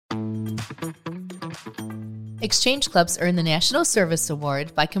Exchange Clubs earn the National Service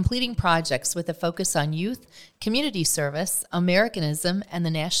Award by completing projects with a focus on youth, community service, Americanism, and the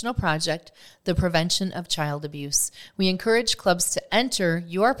national project, The Prevention of Child Abuse. We encourage clubs to enter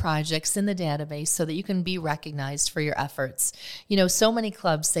your projects in the database so that you can be recognized for your efforts. You know, so many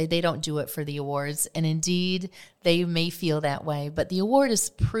clubs say they don't do it for the awards, and indeed, they may feel that way, but the award is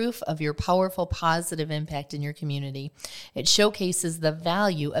proof of your powerful, positive impact in your community. It showcases the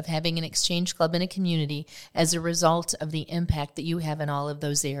value of having an exchange club in a community as a result of the impact that you have in all of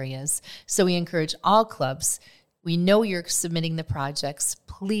those areas. So we encourage all clubs. We know you're submitting the projects.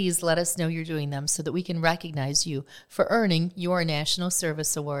 Please let us know you're doing them so that we can recognize you for earning your National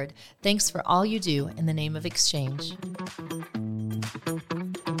Service Award. Thanks for all you do in the name of Exchange.